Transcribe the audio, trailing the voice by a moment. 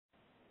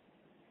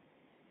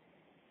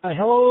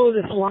Hello,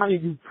 this is Lonnie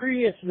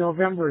Dupree. It's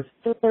November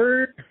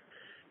 3rd.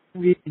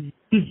 We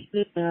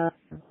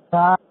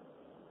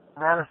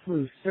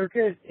Maniflu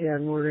Circuit,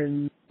 and we're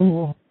in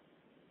a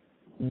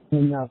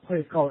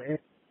place called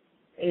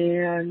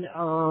and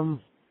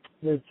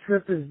the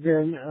trip has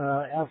been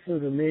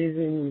absolutely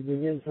amazing. We've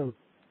been getting some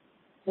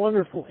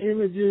wonderful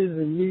images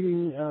and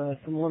meeting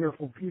some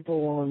wonderful people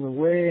along the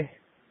way.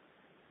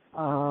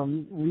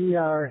 We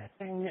are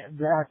heading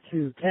back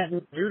to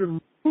Kathmandu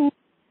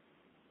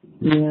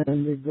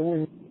and we're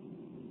going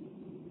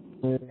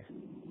a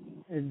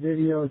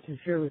video to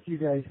share with you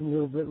guys a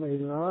little bit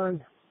later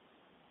on.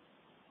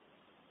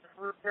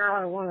 Now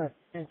I want to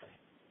thank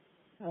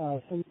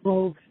some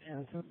folks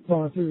and some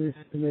sponsors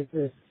to make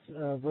this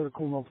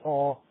vertical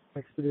Nepal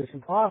expedition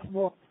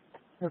possible.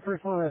 I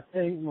first want to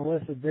thank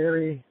Melissa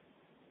Berry,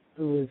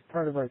 who is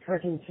part of our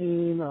trekking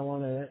team. I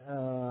want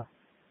to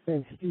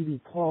thank Stevie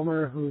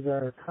Palmer, who's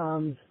our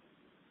comms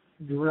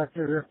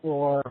director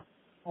for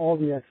all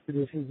the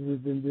expeditions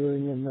we've been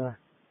doing in the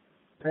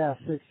past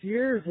 6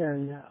 years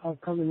and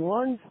upcoming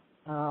ones.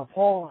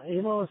 Paul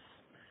Amos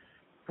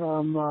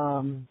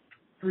from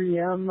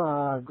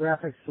 3M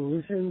Graphic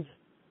Solutions.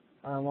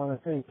 I want to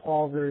thank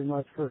Paul very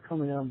much for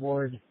coming on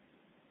board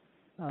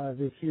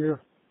this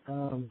year.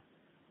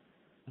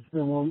 It's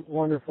been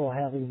wonderful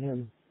having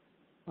him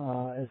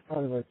as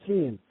part of our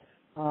team.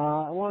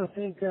 I want to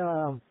thank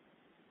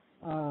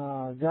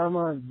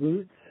Garmont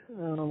Boots,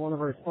 one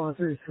of our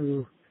sponsors,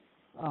 who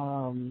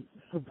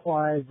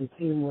supplied the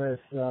team with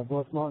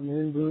both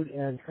mountaineering boot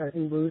and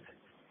trekking boots.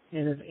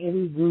 And if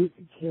any boot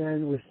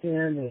can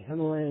withstand a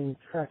Himalayan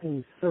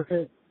trekking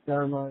circuit,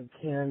 Garmont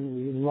can.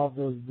 We love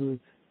those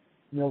boots.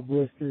 No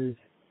blisters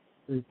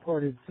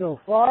reported so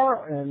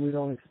far, and we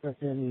don't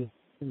expect any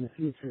in the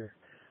future.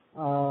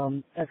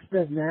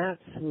 Exped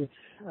mats, which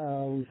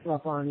we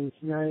slept on each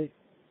night.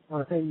 I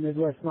want to thank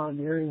Midwest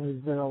Mountaineering,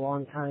 who's been a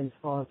long-time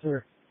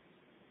sponsor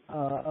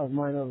of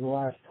mine over the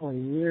last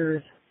 20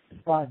 years.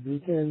 Spot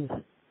Beacons.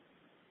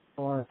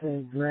 I want to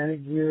thank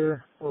Granite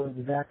Gear for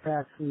the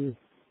backpacks we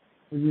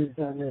used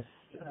on this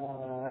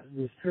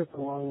trip,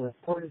 along with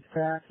portage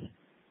packs,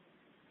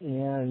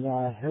 and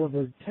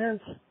Hillberg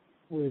Tents,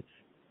 which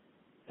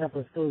kept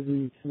us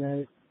cozy each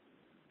night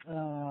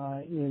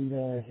in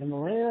the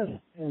Himalayas.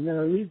 And then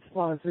our lead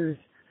sponsors,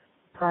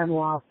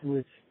 Primaloft,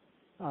 which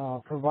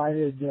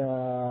provided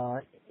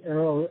aerogel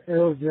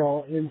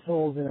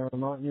insoles in our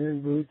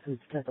mountaineering boots,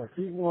 which kept our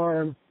feet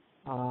warm.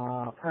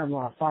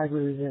 Primaloft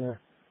fibers in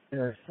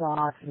our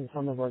socks and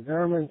some of our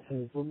garments,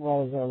 as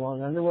well as our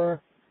long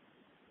underwear.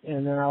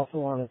 And then I also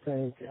want to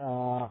thank,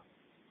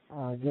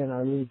 again,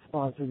 our lead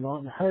sponsor,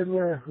 Mountain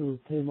Hardwear, who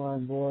came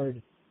on board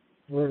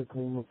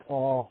Vertical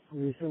Nepal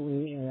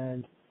recently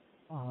and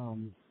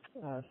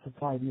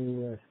supplied me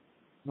with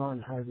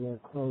Mountain Hardwear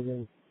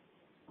clothing.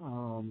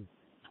 I'm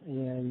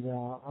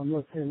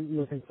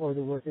looking forward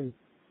to working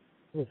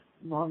with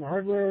Mountain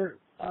Hardwear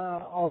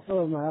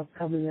also in my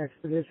upcoming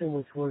expedition,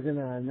 which we're going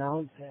to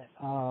announce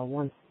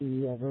once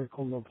the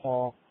Vertical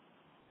Nepal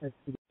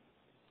expedition.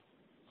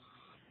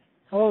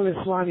 Hello, this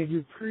is Lonnie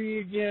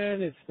Dupree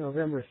again. It's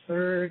November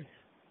 3rd.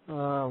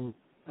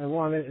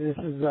 This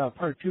is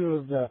part 2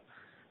 of the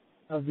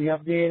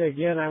update.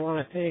 Again, I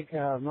want to thank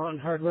Mountain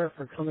Hardwear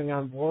for coming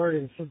on board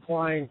and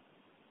supplying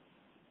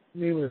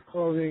me with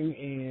clothing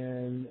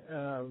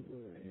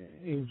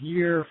and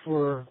gear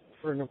for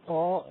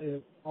Nepal.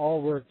 It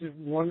all worked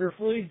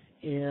wonderfully,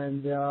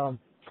 and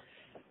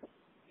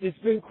it's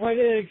been quite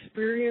an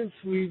experience.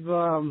 We've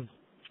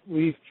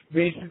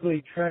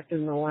basically trekked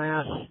in the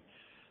last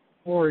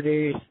 4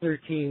 days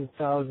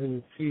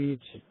 13,000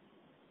 feet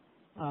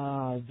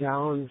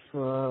down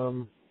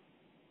from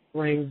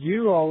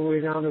Langju all the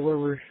way down to where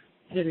we're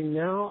sitting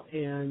now,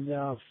 and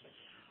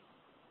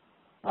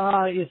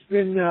it's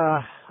been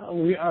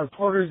our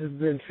porters have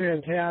been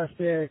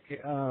fantastic.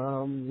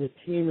 The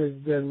team has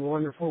been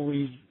wonderful.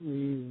 We've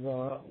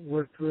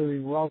worked really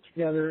well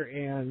together,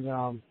 and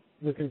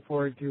looking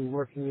forward to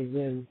working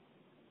again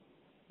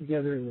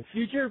together in the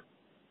future.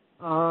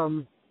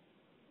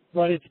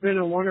 But it's been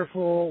a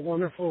wonderful,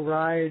 wonderful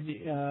ride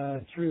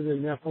through the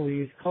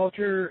Nepalese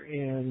culture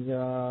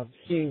and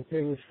seeing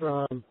things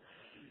from,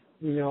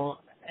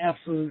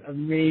 absolute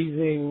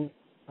amazing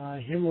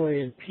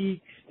Himalayan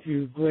peaks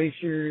to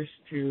glaciers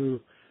to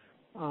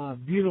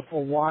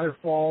beautiful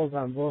waterfalls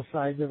on both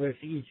sides of us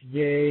each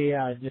day,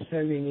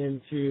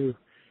 descending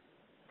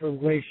from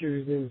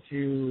glaciers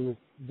into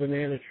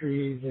banana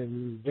trees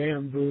and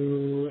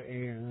bamboo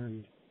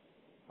and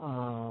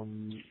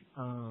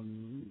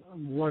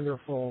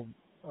wonderful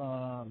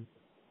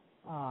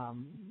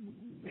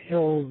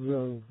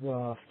hills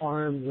of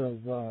farms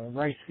of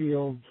rice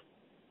fields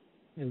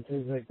and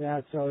things like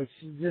that. So it's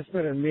just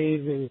been an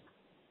amazing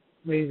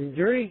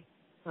journey.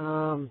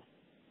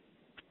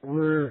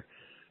 We're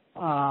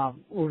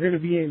going to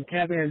be in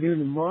Kathmandu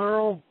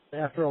tomorrow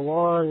after a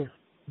long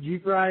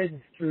Jeep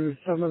ride through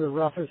some of the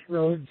roughest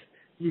roads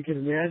you can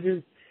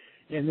imagine.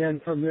 And then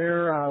from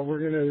there, we're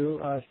going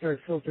to start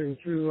filtering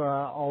through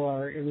all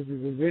our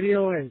images and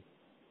video and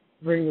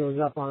bring those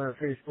up on our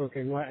Facebook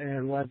and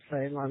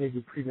website,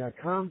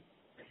 LonnieDupree.com.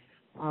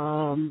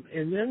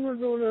 And then we're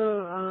going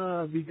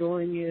to be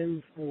going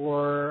in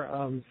for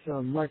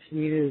some much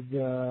needed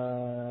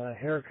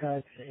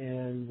haircuts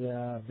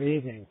and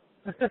bathing.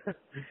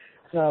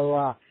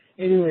 So,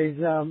 anyways,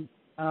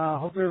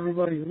 hope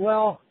everybody's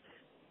well.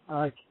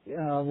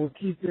 We'll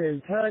keep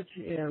in touch,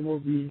 and we'll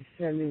be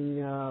sending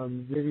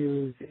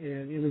videos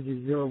and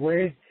images your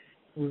way.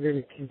 We're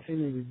going to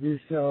continue to do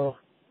so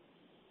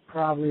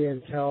probably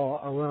until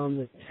around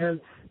the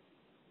 10th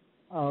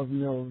of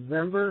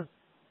November.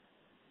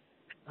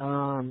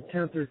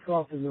 10th or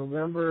 12th of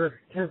November,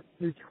 10th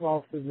through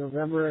 12th of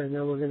November, and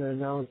then we're going to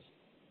announce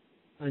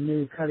a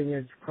new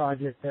cutting-edge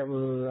project that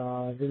we're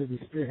going to be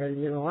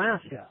spearheading in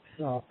Alaska.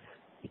 So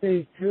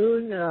stay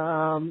tuned.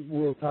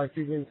 We'll talk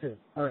to you again soon.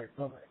 All right,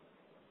 bye-bye.